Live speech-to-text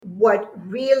what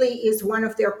really is one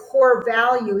of their core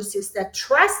values is that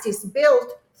trust is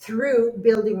built through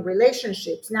building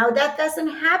relationships. Now, that doesn't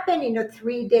happen in a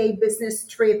 3-day business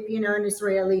trip, an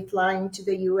Israeli flying to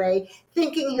the UA,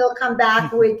 thinking he'll come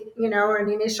back with, an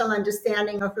initial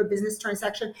understanding of a business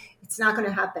transaction. It's not going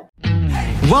to happen.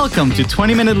 Welcome to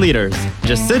 20-Minute Leaders.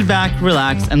 Just sit back,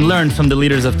 relax, and learn from the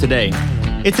leaders of today.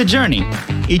 It's a journey.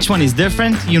 Each one is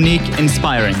different, unique,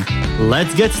 inspiring.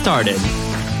 Let's get started.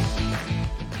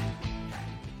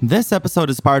 This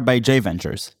episode is powered by J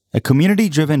Ventures, a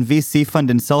community-driven VC fund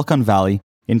in Silicon Valley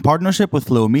in partnership with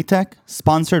Leumi Tech,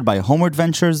 sponsored by Homeward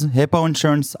Ventures, Hippo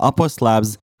Insurance, Upwest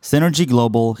Labs, Synergy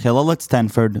Global, Hillel at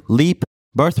Stanford, Leap,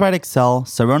 Birthright Excel,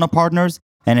 Serona Partners,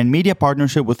 and in media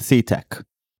partnership with CTech.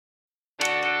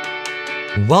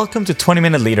 Welcome to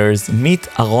 20-Minute Leaders. Meet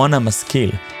Arona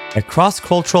Maskil, a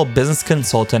cross-cultural business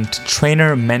consultant,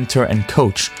 trainer, mentor, and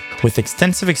coach with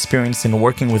extensive experience in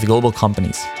working with global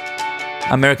companies.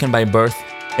 American by birth,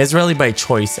 Israeli by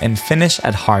choice, and Finnish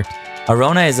at heart,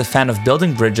 Arona is a fan of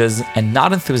building bridges and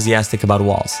not enthusiastic about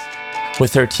walls.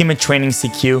 With her team at Training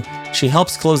CQ, she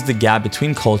helps close the gap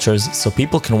between cultures so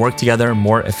people can work together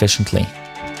more efficiently.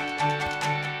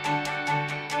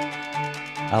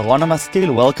 Arona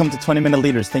Maskil, welcome to 20-Minute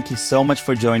Leaders. Thank you so much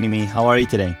for joining me. How are you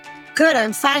today? Good,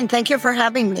 I'm fine. Thank you for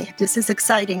having me. This is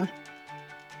exciting.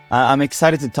 I'm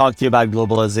excited to talk to you about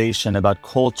globalization, about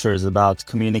cultures, about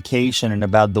communication, and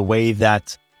about the way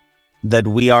that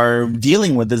we are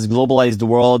dealing with this globalized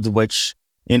world, which,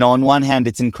 on one hand,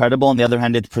 it's incredible. On the other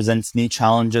hand, it presents new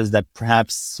challenges that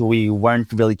perhaps we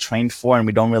weren't really trained for and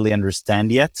we don't really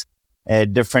understand yet.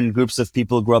 Different groups of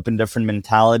people grow up in different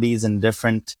mentalities and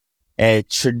different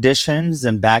traditions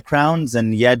and backgrounds,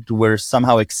 and yet we're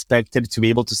somehow expected to be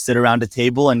able to sit around a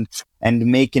table and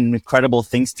make incredible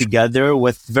things together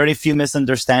with very few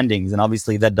misunderstandings. And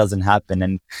obviously that doesn't happen.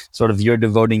 And sort of you're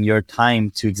devoting your time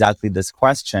to exactly this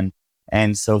question.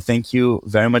 And so thank you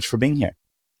very much for being here.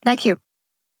 Thank you.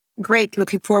 Great.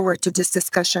 Looking forward to this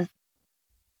discussion.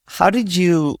 How did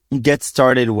you get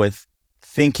started with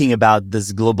thinking about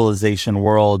this globalization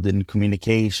world in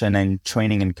communication and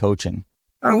training and coaching?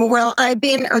 Well, I've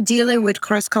been dealing with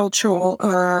cross-cultural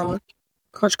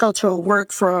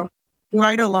work for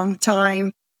quite a long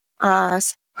time. I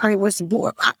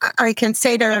can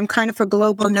say that I'm kind of a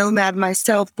global nomad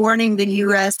myself, born in the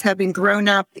U.S., having grown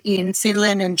up in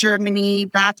Finland and Germany,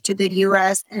 back to the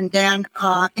U.S., and then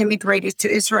immigrated to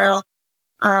Israel.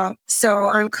 So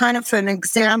I'm kind of an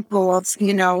example of,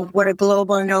 what a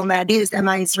global nomad is. Am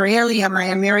I Israeli? Am I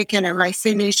American? Am I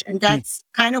Finnish? And that's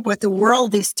kind of what the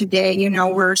world is today.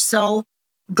 We're so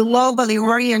globally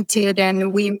oriented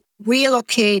and we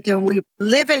relocate and we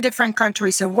live in different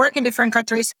countries and work in different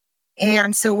countries.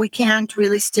 And so we can't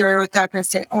really stereotype and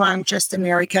say, oh, I'm just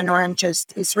American or I'm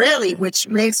just Israeli, which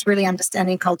makes really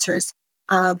understanding cultures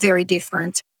very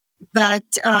different.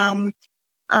 But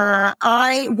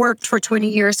I worked for 20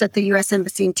 years at the U.S.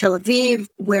 Embassy in Tel Aviv,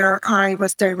 where I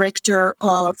was director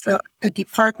of a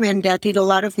department that did a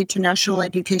lot of international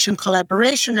education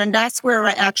collaboration. And that's where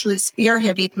I actually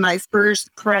spearheaded my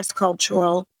first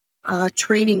cross-cultural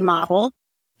training model.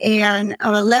 And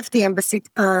I left the embassy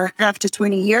after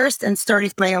 20 years and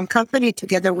started my own company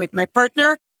together with my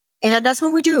partner. And that's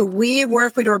what we do. We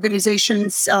work with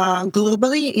organizations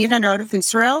globally in and out of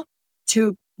Israel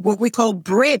to what we call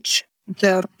bridge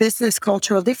the business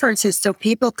cultural differences so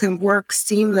people can work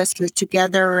seamlessly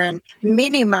together and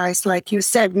minimize, like you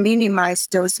said,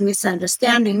 those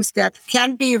misunderstandings that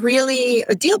can be really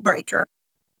a deal breaker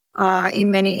in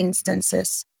many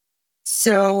instances.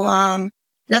 So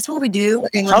that's what we do.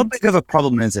 And how big of a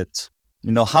problem is it?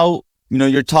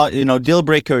 You're taught, deal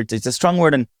breaker, it's a strong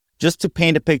word. And just to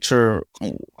paint a picture,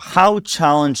 how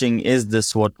challenging is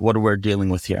this, what we're dealing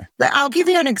with here? I'll give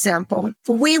you an example.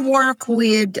 We work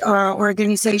with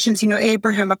organizations,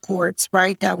 Abraham Accords,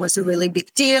 right? That was a really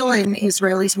big deal, and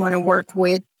Israelis want to work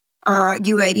with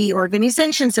UAE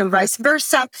organizations and vice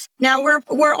versa. Now,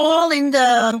 we're all in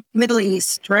the Middle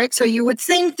East, right? So you would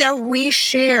think that we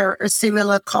share a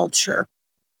similar culture.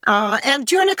 And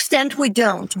to an extent, we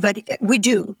don't, but we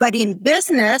do. But in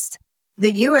business,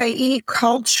 the UAE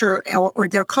culture or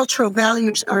their cultural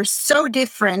values are so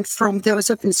different from those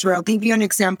of Israel. I'll give you an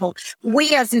example.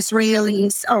 We as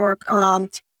Israelis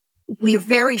we're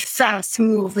very fast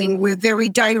moving. We're very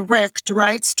direct,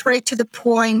 right? Straight to the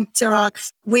point.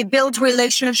 We build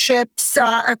relationships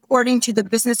according to the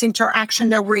business interaction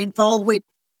that we're involved with.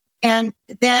 And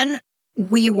then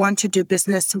we want to do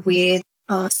business with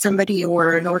somebody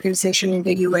or an organization in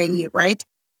the UAE, right?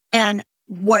 And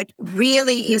what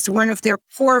really is one of their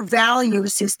core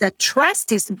values is that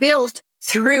trust is built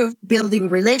through building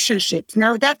relationships.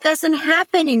 Now, that doesn't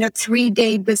happen in a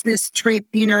 3-day business trip,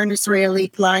 an Israeli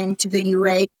flying to the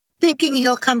UAE, thinking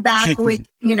he'll come back with,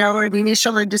 an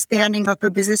initial understanding of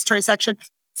a business transaction.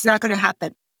 It's not going to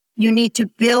happen. You need to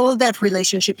build that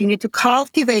relationship. You need to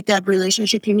cultivate that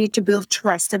relationship. You need to build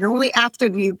trust. And only after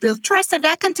you build trust, and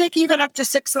that can take even up to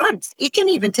 6 months. It can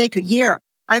even take a year.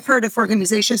 I've heard of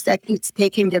organizations that it's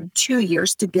taking them 2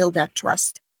 years to build that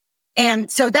trust. And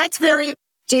so that's very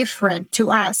different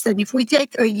to us. And if we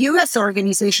take a U.S.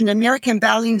 organization, American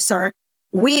values are,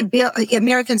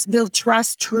 Americans build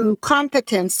trust through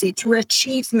competency, through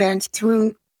achievement,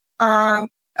 through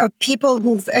people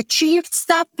who've achieved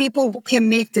stuff, people who can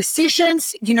make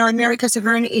decisions. America's a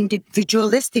very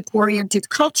individualistic oriented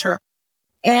culture.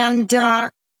 And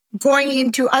going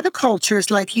into other cultures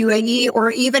like UAE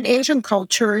or even Asian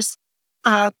cultures,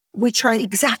 which are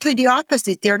exactly the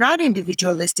opposite. They're not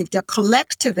individualistic, they're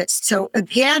collectivist. So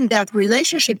again, that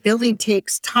relationship building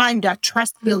takes time, that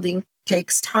trust building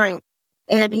takes time.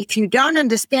 And if you don't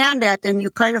understand that and you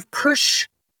kind of push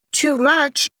too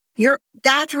much,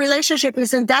 that relationship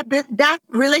that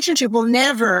relationship will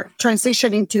never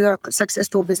transition into a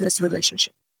successful business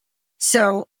relationship.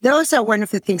 So those are one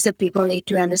of the things that people need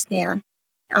to understand.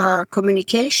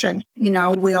 Communication,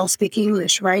 we all speak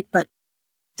English, right? But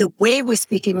the way we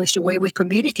speak English, the way we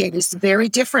communicate is very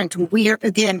different. We are,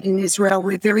 again, in Israel,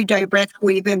 we're very direct.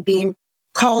 We've even been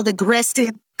called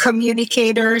aggressive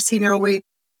communicators. We're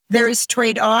very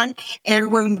straight on.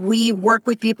 And when we work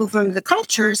with people from the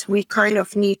cultures, we kind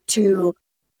of need to,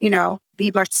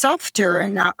 be much softer,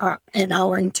 and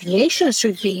our intonation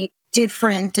should be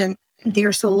different. And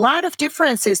there's a lot of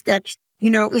differences that,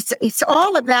 it's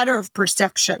all a matter of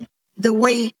perception. The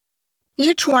way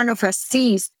each one of us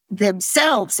sees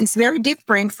themselves is very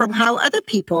different from how other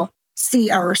people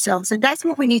see ourselves. And that's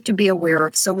what we need to be aware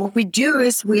of. So what we do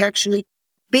is we actually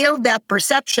build that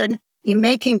perception in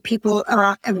making people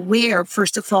aware,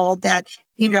 first of all, that,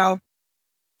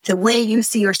 the way you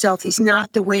see yourself is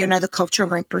not the way another culture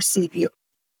might perceive you.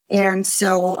 And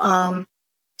so,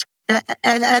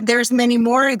 and there's many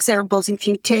more examples. If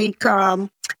you take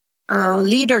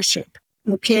leadership,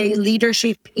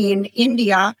 leadership in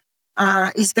India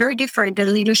is very different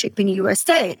than leadership in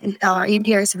USA.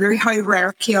 India is very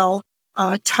hierarchical,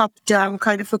 top-down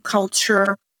kind of a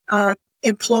culture.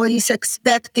 Employees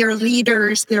expect their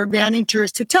leaders, their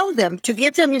managers to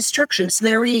give them instructions,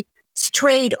 very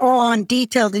straight on,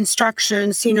 detailed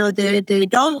instructions. They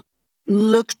don't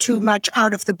look too much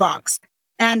out of the box.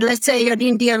 And let's say an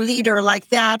Indian leader like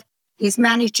that is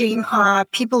managing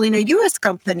people in a US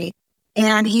company,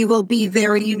 and he will be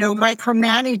very,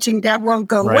 micromanaging. That won't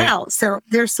go well. So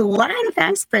there's a lot of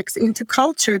aspects into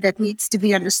culture that needs to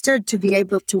be understood to be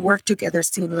able to work together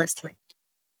seamlessly.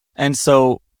 And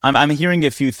so I'm hearing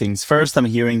a few things. First, I'm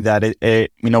hearing that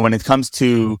when it comes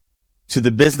to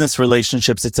the business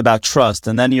relationships, it's about trust.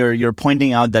 And then you're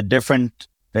pointing out that different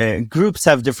groups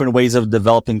have different ways of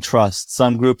developing trust.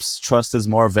 Some groups, trust is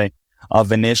more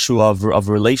of an issue of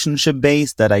relationship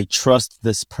based, that I trust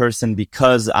this person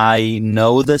because I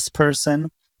know this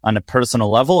person on a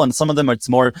personal level. And some of them, it's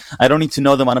more, I don't need to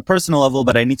know them on a personal level,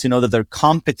 but I need to know that they're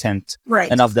competent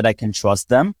enough that I can trust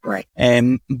them. Right.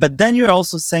 But then you're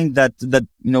also saying that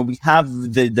we have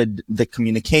the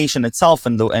communication itself,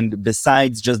 and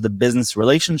besides just the business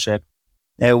relationship,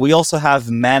 we also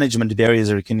have management barriers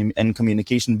and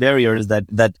communication barriers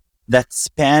that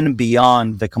span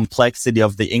beyond the complexity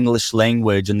of the English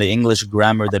language and the English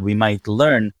grammar that we might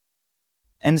learn.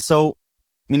 And so,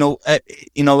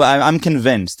 I'm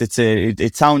convinced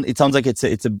it sounds like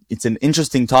it's an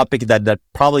interesting topic that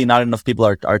probably not enough people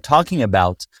are talking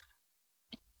about.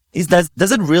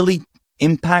 Does it really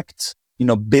impact,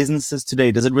 businesses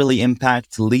today? Does it really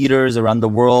impact leaders around the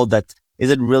world?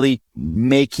 Is it really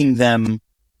making them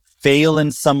fail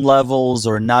in some levels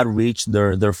or not reach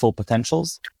their full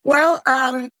potentials? Well,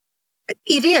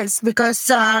 it is,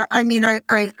 because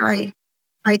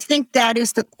I think that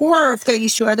is the core of the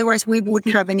issue. Otherwise, we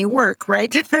wouldn't have any work,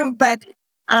 right? But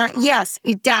yes,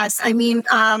 it does.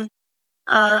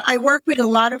 I work with a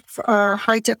lot of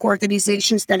high-tech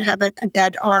organizations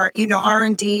that are,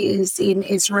 R&D is in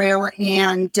Israel,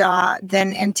 and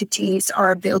then entities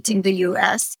are built in the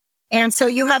U.S. And so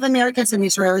you have Americans and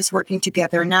Israelis working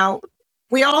together. Now,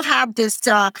 we all have this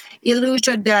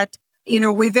illusion that,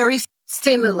 we're very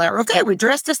similar. Okay, we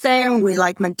dress the same. We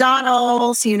like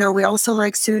McDonald's. We also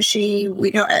like sushi.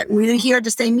 We hear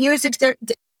the same music.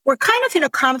 We're kind of in a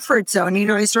comfort zone.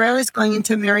 Israelis going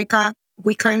into America,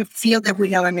 we kind of feel that we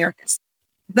know Americans.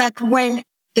 But when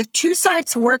the two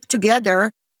sides work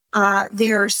together,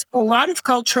 there's a lot of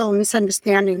cultural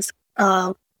misunderstandings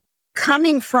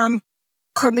coming from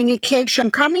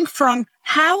communication, coming from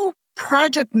how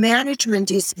project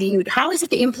management is viewed. How is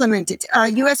it implemented?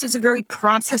 US is a very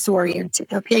process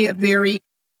oriented, okay, a very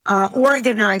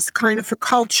organized kind of a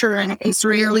culture, and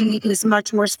Israeli is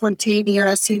much more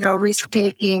spontaneous, risk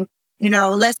taking.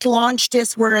 Let's launch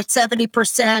this. We're at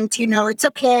 70%. It's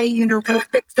okay. We'll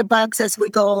fix the bugs as we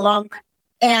go along.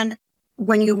 And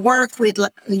when you work with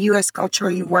the US culture,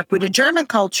 you work with a German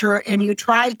culture, and you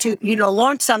try to,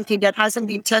 launch something that hasn't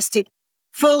been tested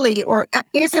fully or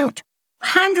isn't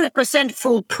 100%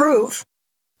 foolproof,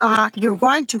 you're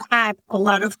going to have a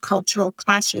lot of cultural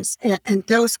clashes. And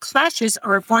those clashes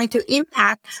are going to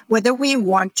impact whether we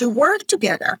want to work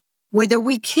together, whether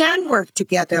we can work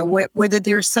together, whether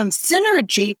there's some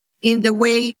synergy in the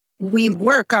way we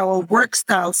work, our work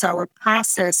styles, our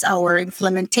process, our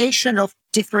implementation of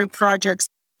different projects.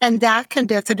 And that can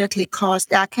definitely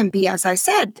that can be, as I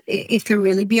said, it can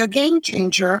really be a game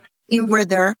changer in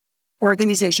whether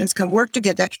organizations can work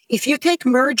together. If you take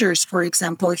mergers, for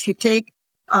example, if you take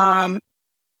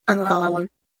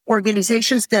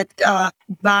organizations that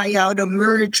buy out or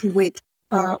merge with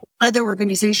other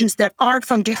organizations that are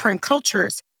from different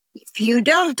cultures, if you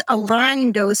don't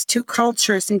align those two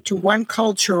cultures into one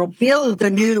culture or build a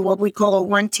new, what we call a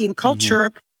one team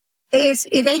culture,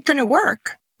 it ain't going to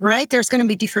work, right? There's going to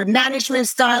be different management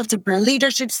styles, different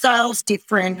leadership styles,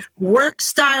 different work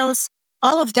styles.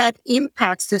 All of that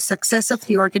impacts the success of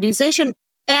the organization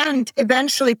and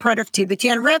eventually productivity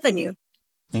and revenue.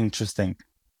 Interesting.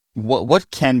 What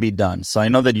can be done? So I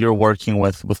know that you're working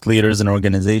with leaders and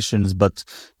organizations, but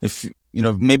if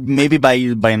maybe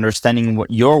by understanding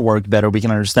what your work better, we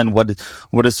can understand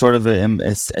what is sort of a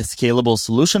scalable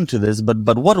solution to this.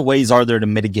 But what ways are there to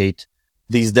mitigate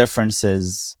these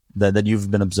differences that you've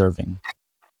been observing?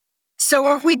 So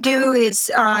what we do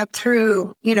is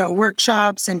through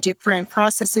workshops and different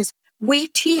processes, we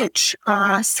teach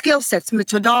skill sets,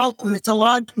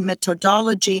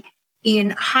 methodology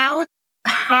in how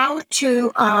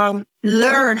to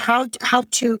learn, how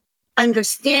to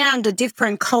understand the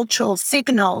different cultural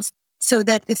signals so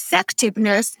that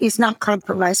effectiveness is not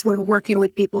compromised when working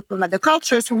with people from other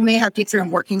cultures who may have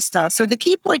different working styles. So the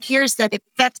key point here is that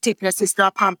effectiveness is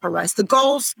not compromised. The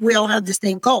goals will have the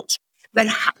same goals, but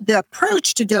the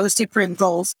approach to those different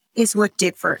goals is what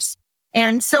differs.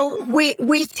 And so we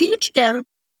teach them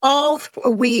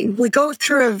we go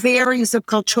through a various of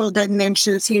cultural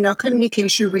dimensions,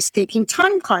 communication, risk-taking,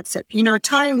 time concept.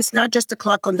 Time is not just a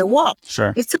clock on the wall.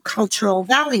 Sure. It's a cultural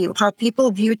value, how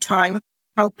people view time,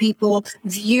 how people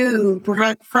view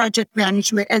project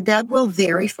management, and that will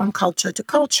vary from culture to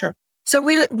culture. So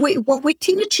what we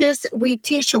teach is we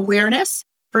teach awareness.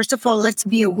 First of all, let's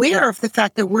be aware of the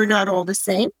fact that we're not all the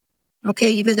same,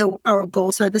 okay, even though our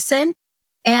goals are the same.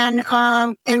 And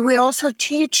we also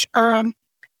teach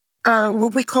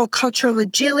what we call cultural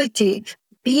agility,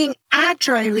 being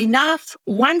agile enough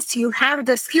once you have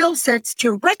the skill sets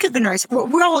to recognize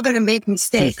we're all going to make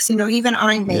mistakes. Even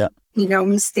I make,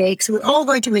 mistakes. We're all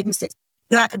going to make mistakes.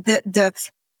 The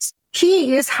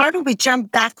key is, how do we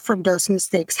jump back from those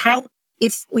mistakes?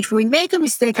 If we make a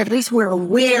mistake, at least we're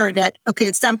aware that,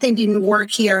 okay, something didn't work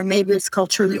here. Maybe it's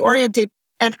culturally oriented.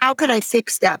 And how can I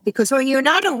fix that? Because when you're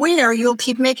not aware, you'll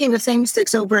keep making the same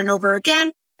mistakes over and over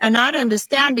again and not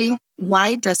understanding why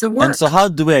it doesn't work. And so how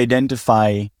do we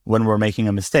identify when we're making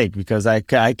a mistake? Because I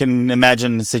can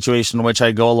imagine a situation in which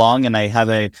I go along and I have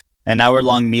an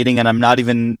hour-long meeting and I'm not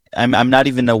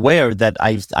even aware that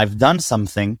I've done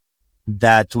something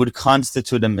that would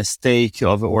constitute a mistake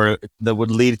or that would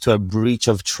lead to a breach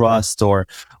of trust or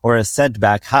a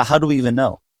setback. How do we even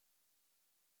know?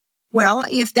 Well,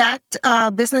 if that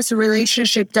business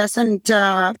relationship doesn't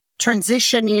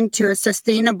transition into a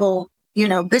sustainable,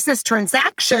 business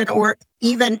transaction or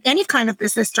even any kind of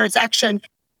business transaction,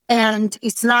 and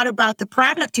it's not about the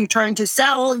product you're trying to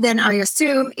sell, then I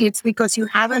assume it's because you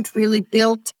haven't really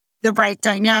built the right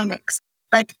dynamics.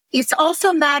 But it's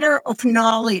also a matter of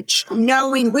knowledge,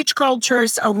 knowing which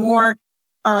cultures are more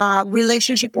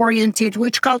relationship-oriented,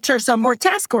 which cultures are more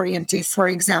task-oriented. For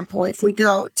example, if we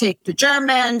take the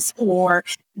Germans or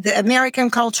the American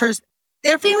cultures,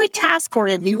 they're very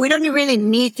task-oriented. We don't really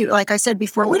need to, like I said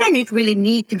before, we don't really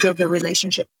need to build a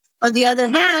relationship. On the other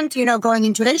hand, going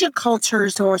into Asian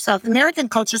cultures or South American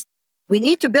cultures, we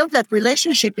need to build that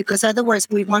relationship because otherwise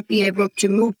we won't be able to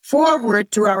move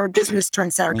forward to our business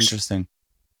transaction. Interesting.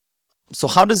 So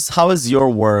how is your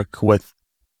work with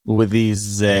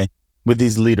these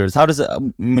leaders?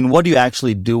 What do you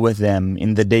actually do with them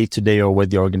in the day-to-day or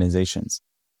with the organizations?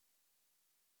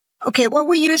 Okay, what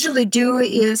we usually do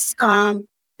is,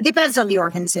 depends on the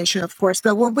organization, of course,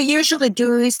 but what we usually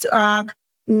do is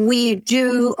we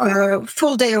do a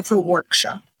full day of a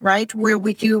workshop, right? Where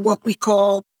we do what we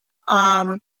call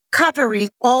covering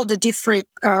all the different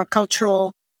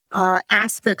cultural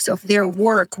aspects of their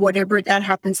work, whatever that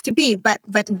happens to be. But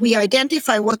we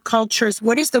identify what cultures,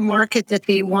 what is the market that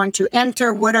they want to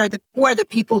enter, who are the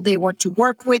people they want to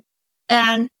work with,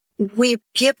 and we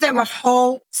give them a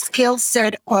whole skill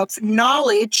set of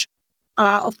knowledge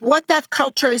of what that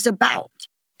culture is about.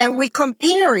 And we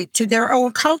compare it to their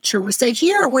own culture. We say,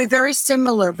 here we're very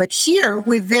similar, but here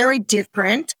we're very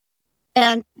different.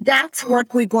 And that's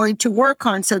what we're going to work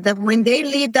on, so that when they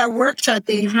leave that workshop,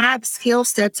 they have skill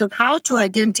sets of how to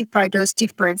identify those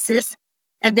differences.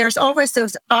 And there's always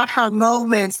those aha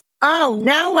moments. Oh,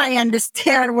 now I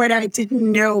understand what I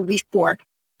didn't know before.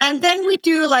 And then we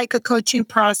do like a coaching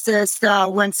process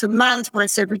once a month,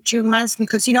 once every 2 months,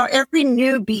 because, every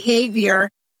new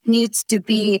behavior needs to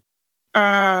be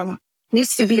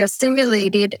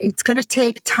assimilated. It's going to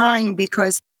take time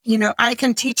because, I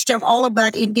can teach them all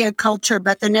about Indian culture,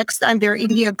 but the next time their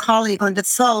Indian colleague on the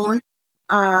phone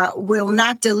will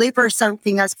not deliver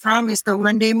something as promised on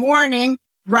Monday morning,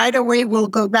 right away we'll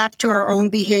go back to our own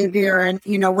behavior and,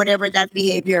 whatever that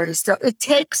behavior is. So it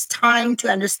takes time to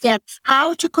understand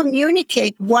how to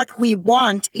communicate what we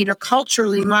want in a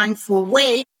culturally mindful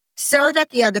way so that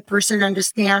the other person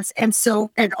understands. And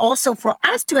also for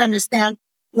us to understand,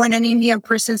 when an Indian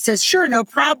person says, sure, no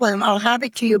problem, I'll have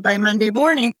it to you by Monday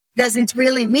morning, doesn't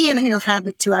really mean he'll have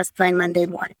it to us by Monday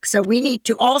morning. So we need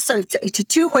to also, it's a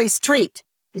two-way street.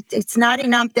 It's not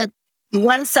enough that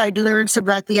one side learns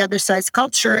about the other side's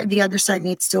culture, the other side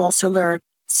needs to also learn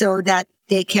so that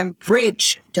they can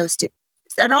bridge those two.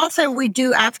 And also we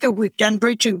do, after we've done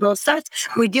bridging both sides,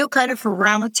 we do kind of a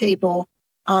roundtable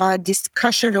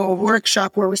discussion or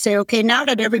workshop where we say, okay, now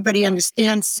that everybody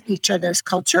understands each other's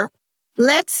culture,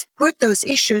 let's put those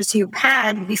issues you've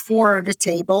had before the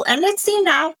table and let's see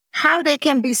now how they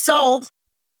can be solved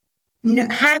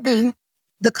having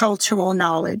the cultural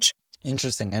knowledge.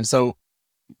 Interesting. And so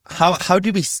how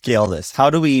do we scale this? How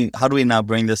do we now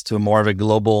bring this to more of a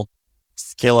global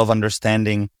scale of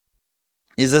understanding?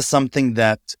 Is this something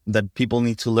that people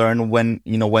need to learn when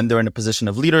they're in a position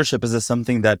of leadership? Is this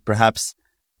something that perhaps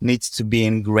needs to be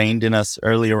ingrained in us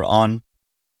earlier on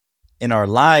in our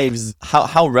lives?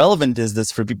 How relevant is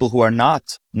this for people who are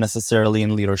not necessarily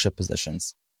in leadership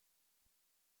positions?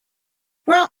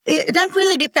 Well, that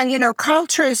really depends.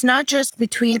 Culture is not just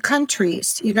between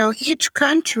countries. Each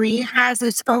country has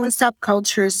its own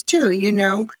subcultures too.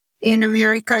 In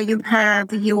America, you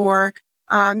have your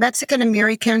Mexican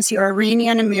Americans, your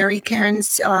Iranian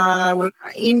Americans,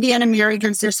 Indian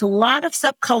Americans. There's a lot of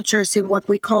subcultures in what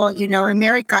we call,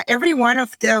 America. Every one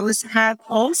of those have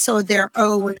also their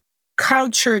own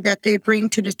culture that they bring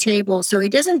to the table. So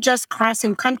it isn't just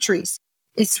crossing countries.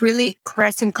 It's really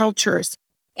crossing cultures.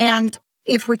 And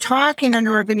if we're talking on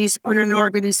an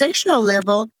organizational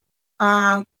level,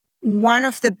 one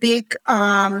of the big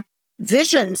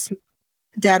visions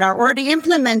that are already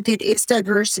implemented is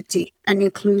diversity and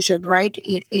inclusion, right,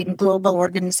 in global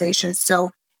organizations. So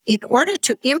in order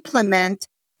to implement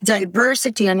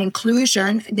diversity and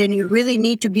inclusion, then you really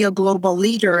need to be a global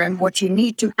leader. And what you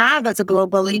need to have as a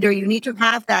global leader, you need to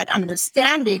have that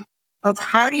understanding of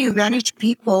how do you manage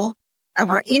people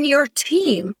in your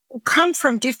team who come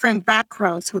from different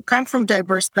backgrounds, who come from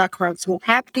diverse backgrounds, who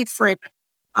have different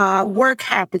work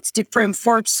habits, different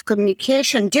forms of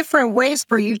communication, different ways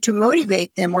for you to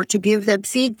motivate them or to give them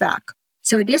feedback.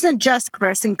 So it isn't just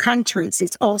crossing countries.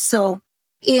 It's also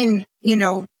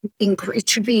it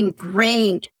should be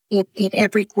ingrained in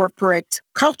every corporate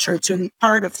culture. It should be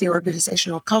part of the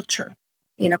organizational culture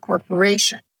in a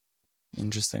corporation.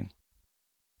 Interesting.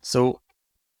 So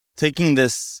taking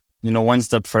this, one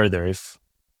step further, if,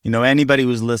 anybody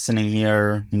who's listening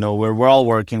here, we're all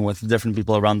working with different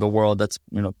people around the world. That's,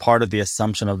 part of the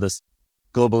assumption of this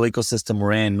global ecosystem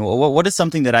we're in. What is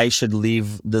something that I should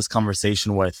leave this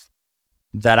conversation with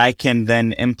that I can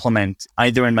then implement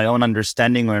either in my own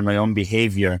understanding or in my own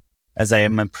behavior as I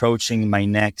am approaching my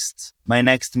next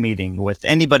meeting with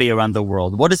anybody around the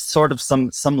world? What is sort of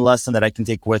some lesson that I can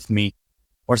take with me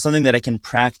or something that I can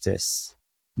practice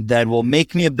that will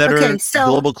make me a better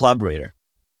global collaborator?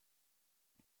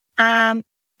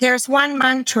 There's one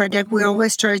mantra that we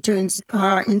always try to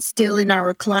instill in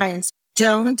our clients.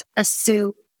 Don't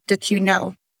assume that you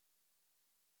know,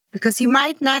 because you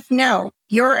might not know.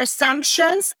 Your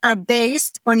assumptions are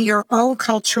based on your own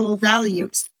cultural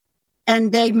values,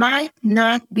 and they might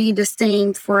not be the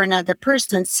same for another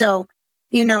person. So,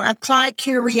 apply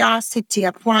curiosity,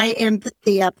 apply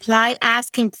empathy, apply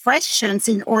asking questions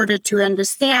in order to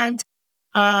understand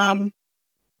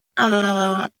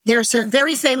there's a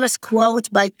very famous quote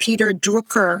by Peter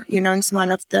Drucker, he's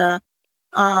one of the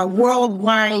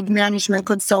worldwide management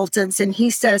consultants. And he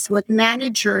says what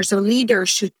managers or leaders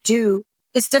should do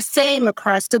is the same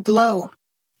across the globe,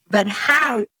 but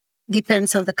how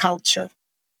depends on the culture.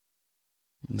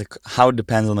 How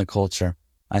depends on the culture.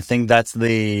 I think that's that's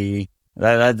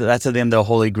at the end the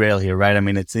holy grail here, right? I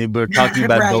mean, we're talking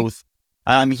about Right. both.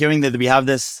 I'm hearing that we have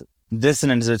this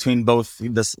dissonance between both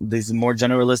this more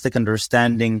generalistic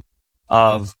understanding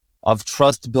of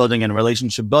trust building and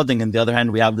relationship building. On the other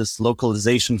hand, we have this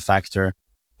localization factor,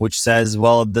 which says,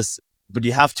 well, but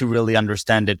you have to really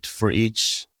understand it for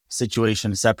each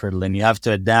situation separately, and you have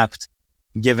to adapt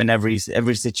given every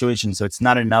situation. So it's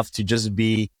not enough to just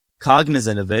be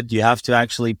cognizant of it. You have to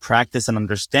actually practice and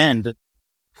understand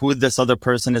who this other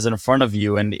person is in front of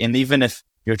you. And even if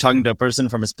you're talking to a person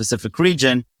from a specific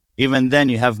region, even then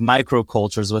you have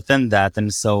microcultures within that.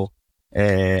 And so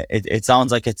it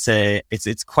sounds like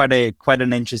it's quite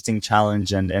an interesting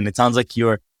challenge. And it sounds like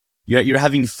you're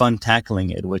having fun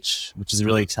tackling it, which is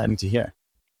really exciting to hear.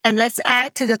 And let's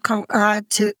add to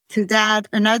that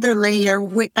another layer.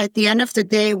 At the end of the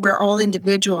day, we're all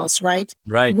individuals, right?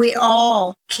 Right. We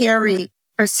all carry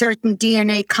a certain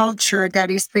DNA culture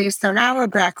that is based on our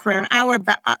background, our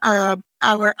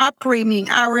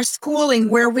upbringing, our schooling,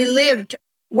 where we lived,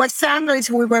 what families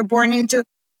we were born into.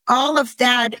 All of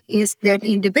that is that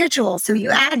individual. So you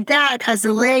add that as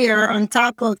a layer on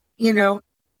top of,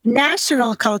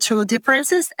 national cultural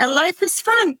differences, and life is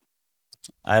fun.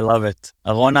 I love it.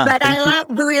 Alona, But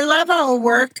we love our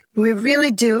work. We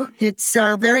really do. It's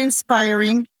very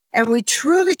inspiring. And we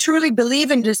truly, truly believe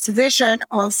in this vision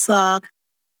of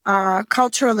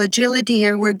cultural agility.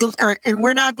 And we're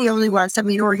not the only ones. I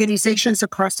mean, organizations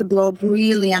across the globe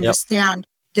really understand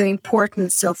the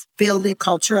importance of building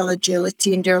cultural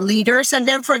agility in their leaders. And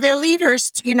then for their leaders,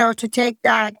 to take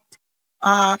that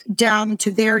down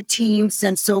to their teams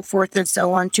and so forth and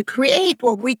so on, to create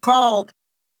what we call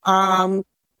a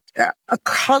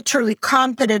culturally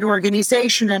competent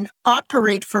organization and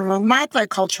operate from a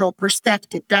multicultural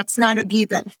perspective. That's not a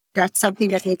given. That's something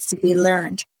that needs to be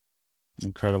learned.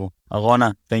 Incredible.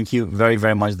 Alona, thank you very,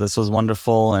 very much. This was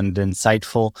wonderful and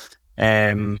insightful.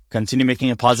 Continue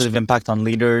making a positive impact on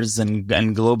leaders and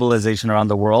globalization around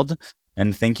the world.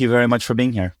 And thank you very much for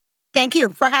being here. Thank you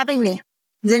for having me.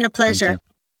 It's been a pleasure.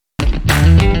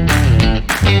 Thank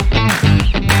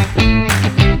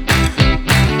you.